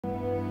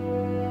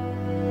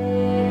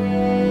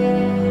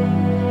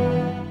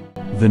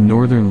The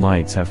northern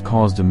lights have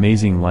caused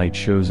amazing light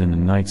shows in the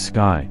night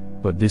sky,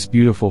 but this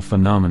beautiful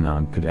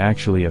phenomenon could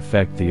actually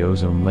affect the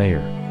ozone layer.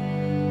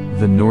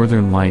 The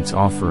northern lights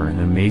offer an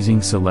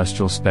amazing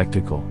celestial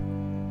spectacle.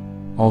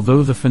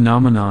 Although the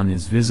phenomenon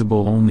is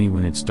visible only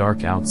when it's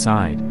dark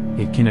outside,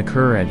 it can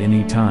occur at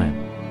any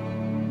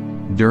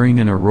time. During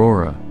an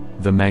aurora,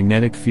 the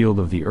magnetic field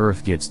of the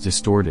Earth gets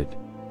distorted.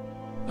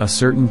 A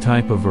certain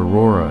type of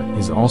aurora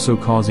is also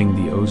causing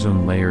the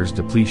ozone layer's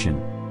depletion.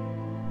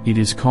 It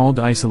is called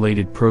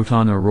isolated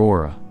proton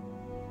aurora.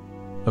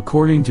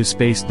 According to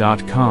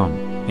Space.com,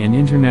 an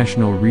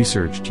international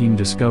research team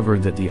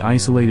discovered that the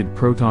isolated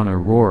proton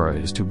aurora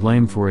is to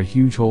blame for a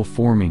huge hole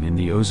forming in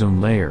the ozone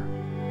layer.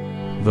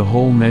 The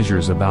hole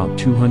measures about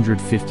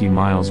 250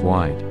 miles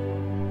wide.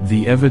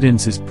 The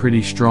evidence is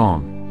pretty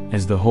strong,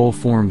 as the hole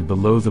formed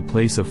below the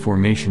place of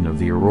formation of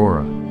the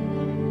aurora.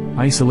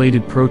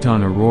 Isolated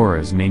proton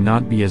auroras may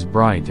not be as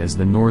bright as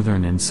the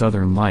northern and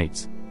southern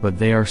lights, but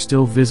they are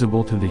still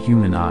visible to the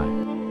human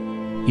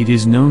eye. It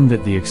is known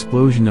that the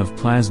explosion of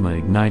plasma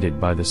ignited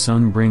by the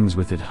sun brings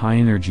with it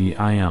high-energy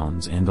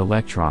ions and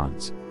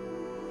electrons.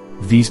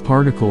 These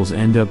particles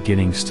end up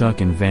getting stuck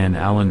in Van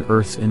Allen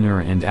Earth's inner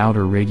and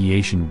outer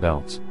radiation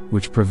belts,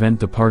 which prevent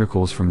the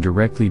particles from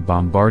directly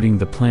bombarding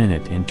the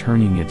planet and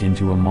turning it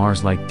into a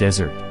Mars-like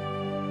desert.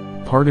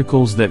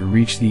 Particles that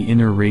reach the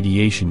inner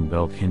radiation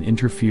belt can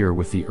interfere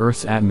with the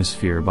Earth's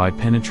atmosphere by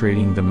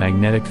penetrating the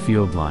magnetic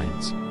field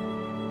lines.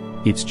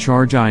 Its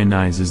charge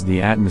ionizes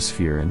the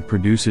atmosphere and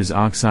produces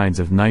oxides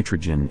of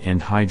nitrogen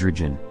and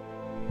hydrogen.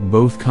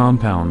 Both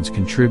compounds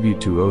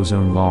contribute to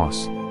ozone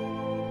loss.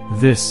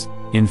 This,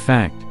 in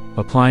fact,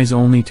 applies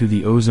only to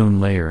the ozone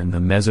layer in the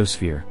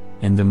mesosphere,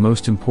 and the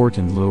most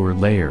important lower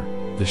layer,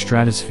 the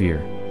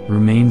stratosphere,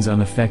 remains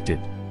unaffected.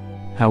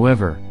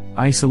 However,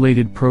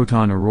 isolated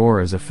proton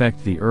auroras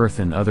affect the Earth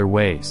in other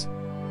ways.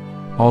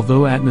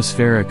 Although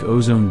atmospheric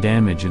ozone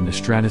damage in the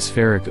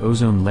stratospheric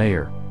ozone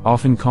layer,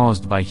 often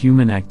caused by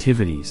human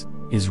activities,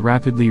 is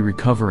rapidly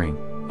recovering,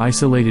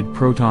 isolated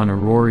proton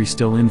aurorae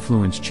still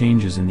influence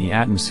changes in the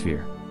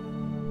atmosphere.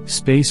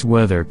 Space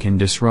weather can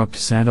disrupt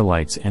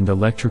satellites and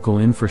electrical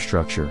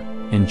infrastructure,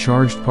 and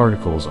charged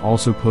particles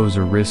also pose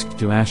a risk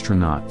to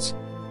astronauts.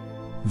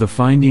 The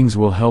findings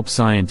will help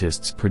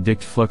scientists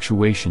predict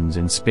fluctuations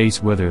in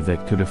space weather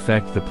that could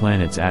affect the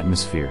planet's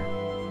atmosphere.